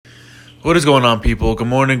What is going on, people? Good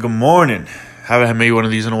morning, good morning. Haven't had made one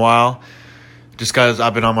of these in a while, just because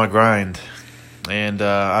I've been on my grind. And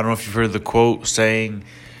I don't know if you've heard the quote saying,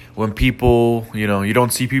 when people, you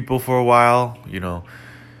don't see people for a while, you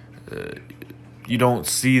don't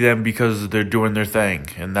see them because they're doing their thing.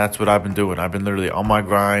 And that's what I've been doing. I've been literally on my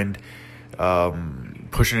grind,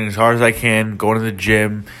 pushing as hard as I can, going to the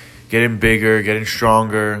gym, getting bigger, getting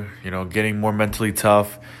stronger, getting more mentally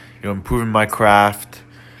tough, improving my craft.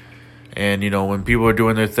 And, when people are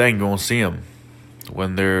doing their thing, you won't see them.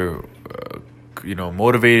 When they're,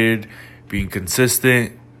 motivated, being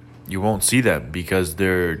consistent, you won't see them because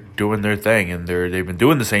they're doing their thing. And they've been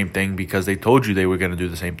doing the same thing because they told you they were going to do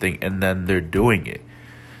the same thing. And then they're doing it.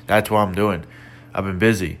 That's what I'm doing. I've been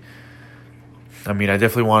busy. I mean, I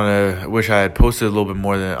definitely wish I had posted a little bit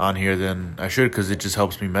more on here than I should, because it just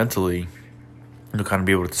helps me mentally to kind of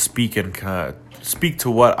be able to speak and kind of speak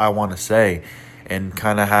to what I want to say. And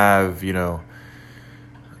kind of have, the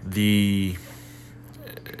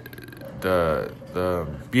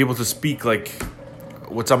be able to speak like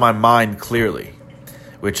what's on my mind clearly,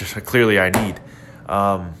 which clearly I need.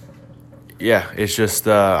 It's just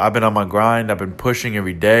I've been on my grind. I've been pushing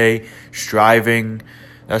every day, striving.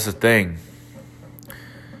 That's the thing.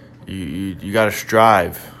 You gotta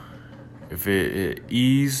strive. If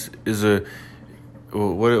ease is a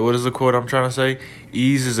what is the quote I'm trying to say?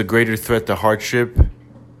 Ease is a greater threat to hardship.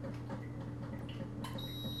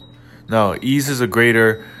 No, ease is a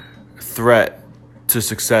greater threat to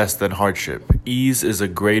success than hardship. Ease is a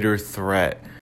greater threat